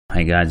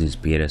Hi guys, it's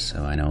Peter.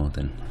 So I know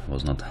that I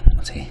was not,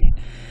 let's say,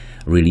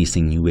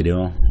 releasing new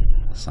video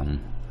some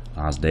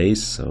last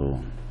days,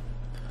 so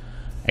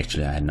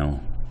actually I had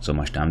no so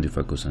much time to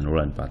focus on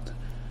Roulette, but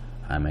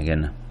I'm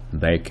again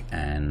back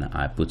and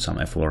I put some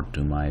effort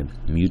to my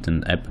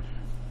Mutant app.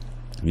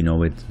 You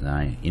know it,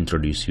 I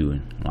introduced you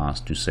in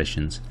last two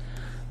sessions,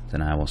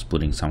 then I was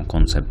putting some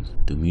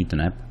concept to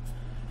Mutant app,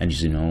 and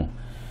as you know,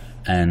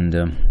 and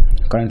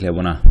currently I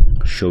wanna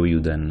show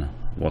you then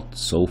what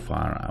so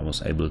far I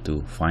was able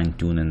to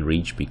fine-tune and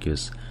reach,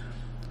 because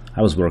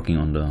I was working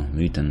on the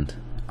Mutant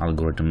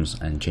algorithms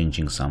and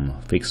changing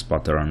some fixed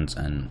patterns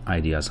and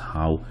ideas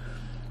how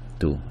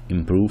to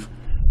improve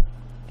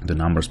the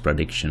numbers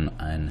prediction.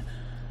 And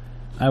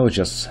I was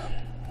just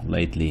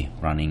lately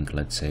running,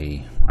 let's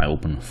say I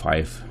opened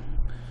 5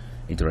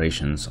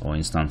 iterations or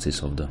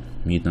instances of the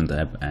Mutant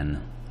app, and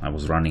I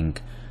was running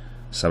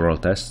several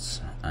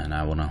tests, and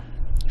I wanna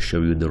show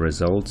you the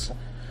results.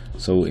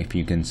 So if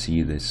you can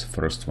see this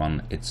first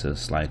one, it's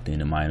slightly in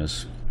the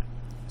minus,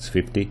 it's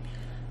 50.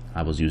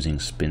 I was using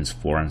spins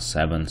 4 and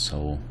 7,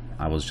 so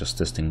I was just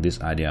testing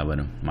this idea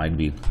whether it might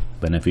be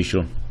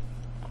beneficial,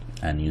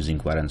 and using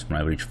variance from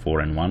average 4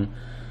 and 1.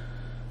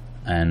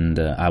 And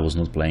I was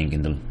not playing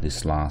in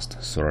this last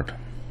third,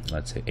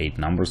 let's say 8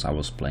 numbers. I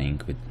was playing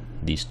with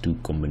these 2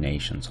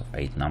 combinations of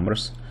 8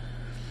 numbers.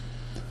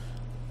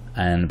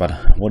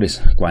 But what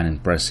is quite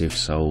impressive,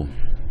 so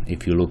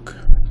if you look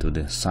to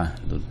the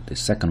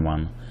second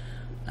one,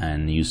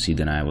 and you see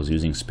that I was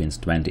using spins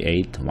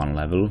 28, 1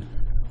 level,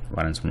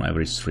 variance from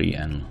average 3,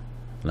 and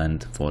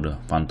length for the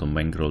phantom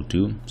bankroll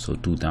 2. So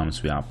 2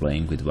 times we are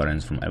playing with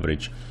variance from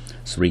average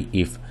 3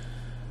 if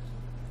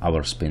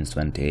our spins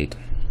 28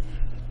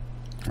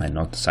 are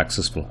not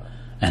successful.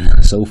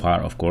 And so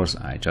far, of course,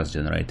 I just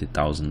generated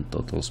 1000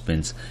 total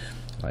spins,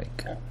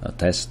 like a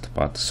test,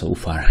 but so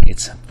far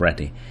it's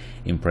pretty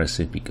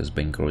impressive because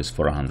bankroll is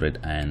 400,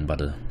 but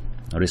the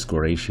risk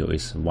ratio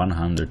is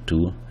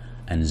 102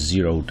 and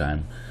 0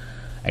 time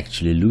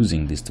actually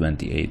losing this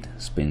 28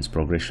 spins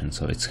progression.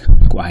 So it's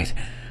quite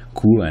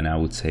cool, and I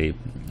would say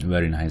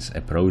very nice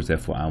approach.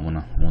 Therefore I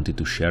wanted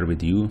to share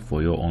with you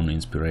for your own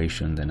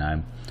inspiration. Then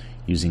I'm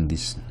using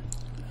this,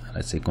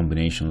 let's say,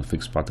 combination of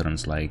fixed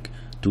patterns like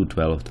 2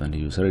 12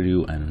 22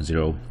 32 and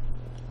 0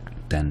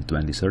 10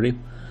 20 30,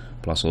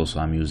 plus also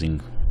I'm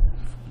using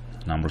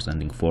numbers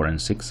ending 4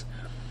 and 6,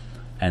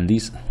 and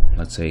these,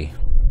 let's say,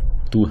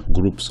 2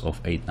 groups of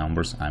 8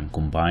 numbers I'm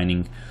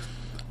combining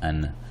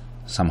and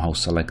somehow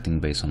selecting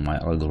based on my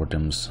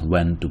algorithms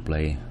when to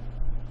play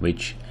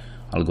which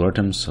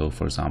algorithms. So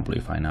for example,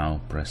 if I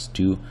now press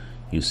 2,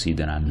 you see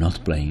that I'm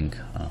not playing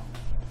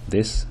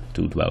this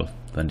 2 12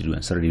 22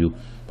 and 32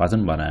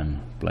 pattern, but I'm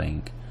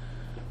playing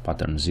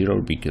pattern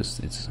 0 because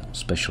it's a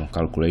special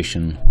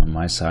calculation on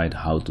my side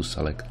how to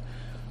select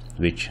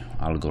which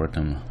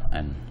algorithm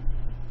and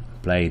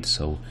play it.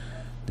 So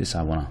this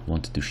I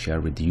wanted to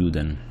share with you.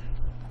 Then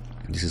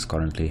this is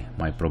currently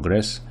my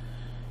progress.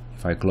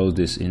 If I close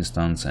this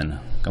instance and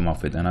come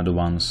up with another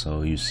one,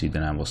 so you see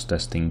that I was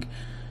testing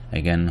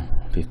again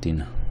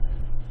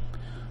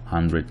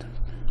 1500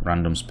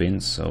 random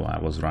spins. So I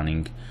was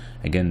running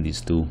again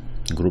these 2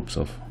 groups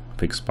of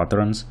fixed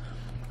patterns.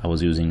 I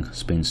was using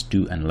spins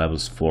 2 and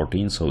levels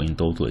 14, so in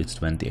total it's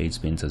 28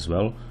 spins as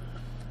well,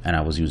 and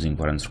I was using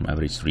variance from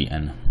average 3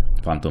 and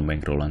phantom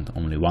bankroll and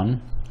only 1,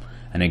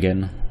 and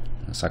again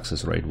the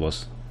success rate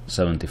was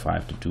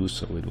 75 to 2,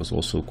 so it was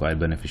also quite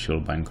beneficial.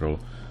 Bankroll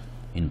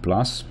in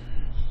plus.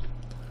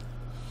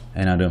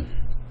 Another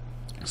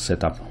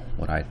setup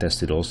what I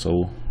tested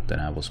also, then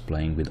I was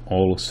playing with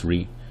all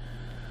 3,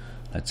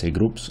 let's say,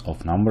 groups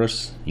of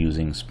numbers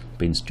using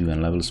spins 2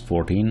 and levels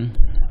 14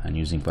 and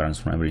using variance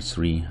from average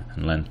 3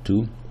 and length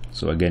 2.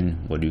 So again,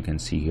 what you can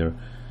see here,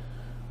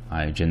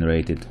 I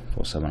generated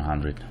for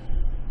 700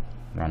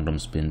 random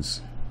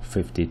spins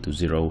 50 to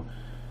 0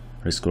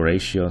 risk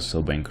ratio, so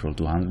bankroll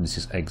 200. This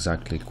is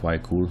exactly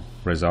quite cool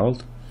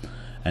result.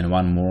 And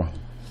one more,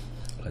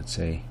 let's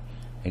say,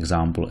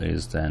 example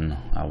is then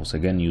I was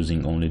again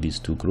using only these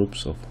 2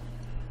 groups of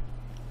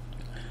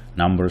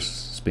numbers,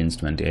 spins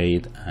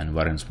 28 and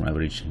variance from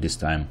average this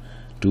time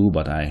 2,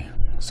 but I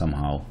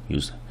somehow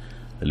use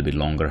a little bit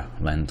longer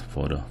length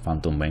for the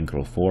phantom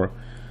bankroll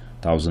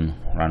 4000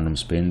 random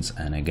spins,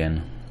 and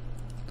again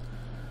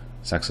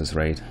success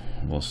rate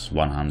was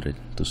 100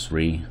 to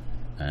 3,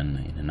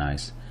 and in a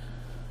nice,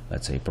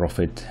 let's say,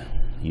 profit.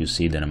 You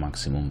see that the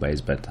maximum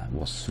base bet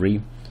was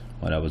 3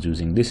 what I was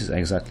using. This is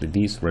exactly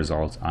these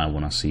results I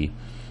want to see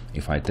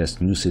if I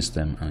test new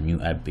system and new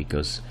app,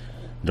 because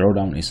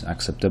drawdown is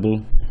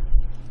acceptable,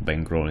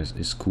 bankroll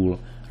is cool,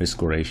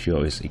 risk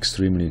ratio is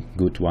extremely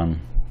good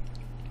one,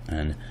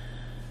 and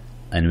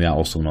we are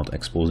also not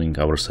exposing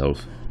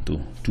ourselves to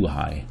too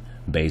high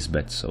base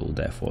bet. So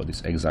therefore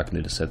this is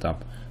exactly the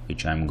setup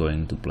which I'm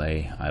going to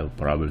play. I will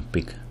probably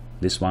pick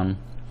this one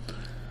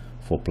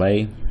for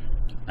play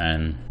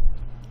and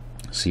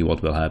see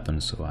what will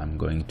happen. So I'm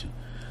going to,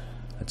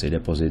 let's say,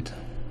 deposit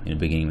in the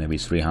beginning maybe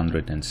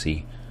 300 and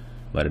see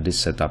whether this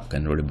setup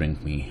can really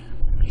bring me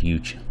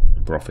huge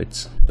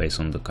profits based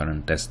on the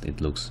current test.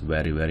 It looks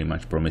very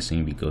much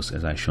promising, because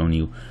as I shown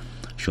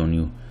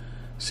you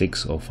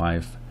 6 or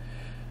 5,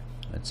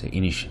 let's say,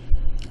 initial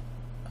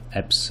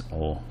apps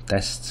or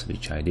tests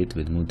which I did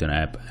with Mutant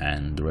App,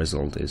 and the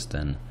result is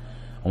then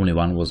only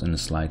one was in a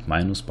slight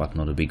minus, but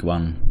not a big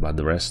one, but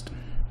the rest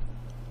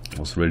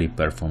was really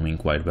performing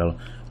quite well.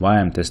 Why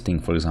I'm testing,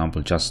 for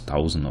example, just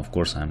 1000? Of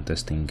course I'm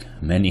testing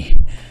many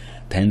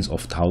tens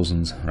of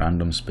thousands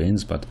random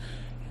spins, but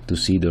to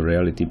see the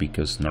reality,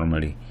 because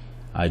normally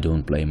I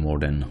don't play more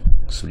than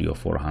 300 or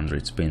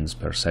 400 spins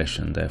per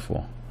session.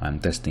 Therefore I'm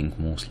testing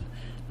mostly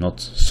not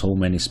so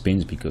many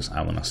spins, because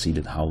I want to see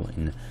that how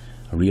in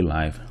real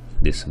life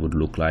this would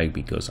look like,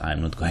 because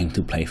I'm not going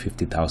to play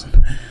 50,000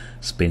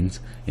 spins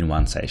in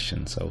one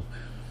session. So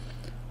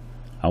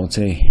I would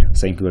say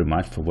thank you very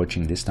much for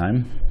watching this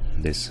time,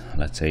 this,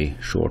 let's say,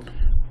 short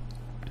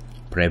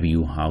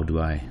preview how do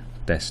I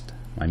test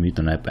my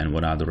Mutant App and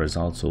what are the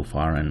results so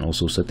far, and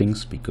also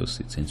settings, because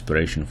it's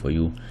inspiration for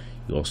you.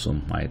 You also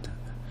might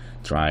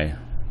try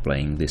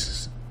playing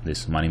this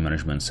money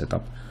management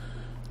setup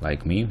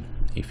like me,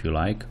 if you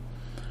like.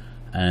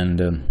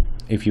 And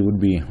if you would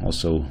be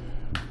also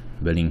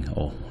willing,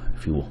 or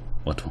if you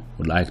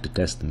would like to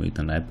test the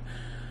Mutant App,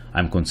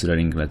 I'm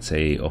considering, let's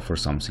say, offer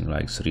something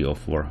like 3 or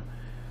 4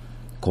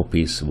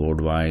 copies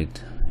worldwide,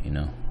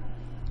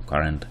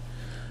 current,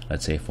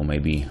 let's say, for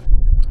maybe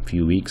a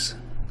few weeks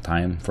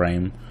time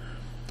frame.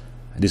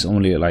 This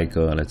only like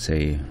let's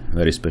say,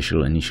 very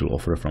special initial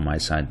offer from my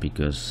side,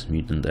 because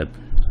Mutant App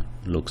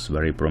looks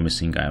very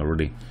promising. I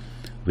already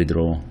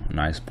withdraw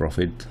nice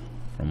profit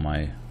from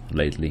my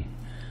lately,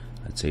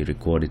 let's say,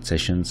 recorded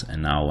sessions,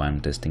 and now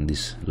I'm testing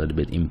this little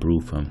bit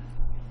improved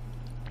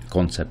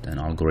concept and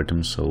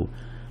algorithm. So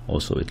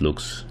also it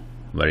looks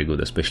very good,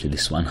 especially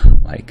this one,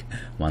 like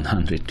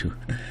 102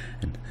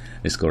 and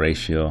risk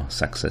ratio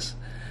success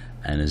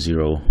and a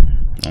 0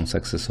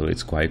 non-success, so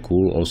it's quite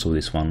cool. Also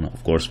this one,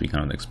 of course, we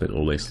cannot expect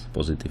always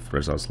positive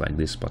results like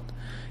this, but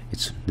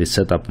it's this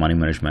setup, money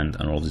management,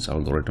 and all this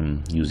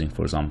algorithm using,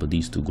 for example,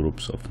 these 2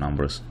 groups of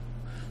numbers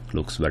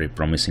looks very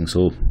promising.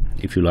 So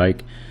if you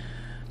like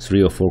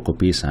 3 or 4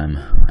 copies, I'm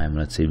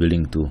let's say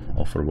willing to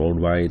offer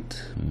worldwide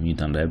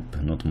Mutant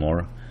App, not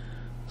more.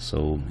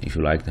 So if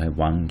you like to have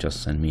one,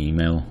 just send me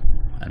email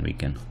and we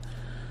can,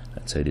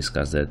 let's say,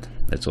 discuss that.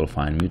 That's all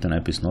fine. Mutant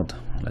App is not,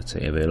 let's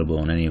say, available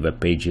on any web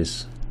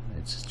pages.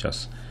 It's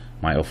just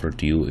my offer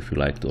to you if you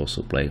like to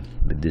also play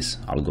with this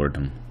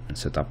algorithm and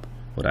setup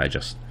what I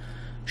just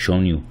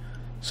shown you.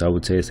 So I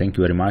would say thank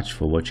you very much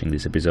for watching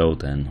this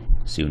episode, and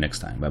see you next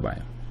time. Bye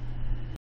bye.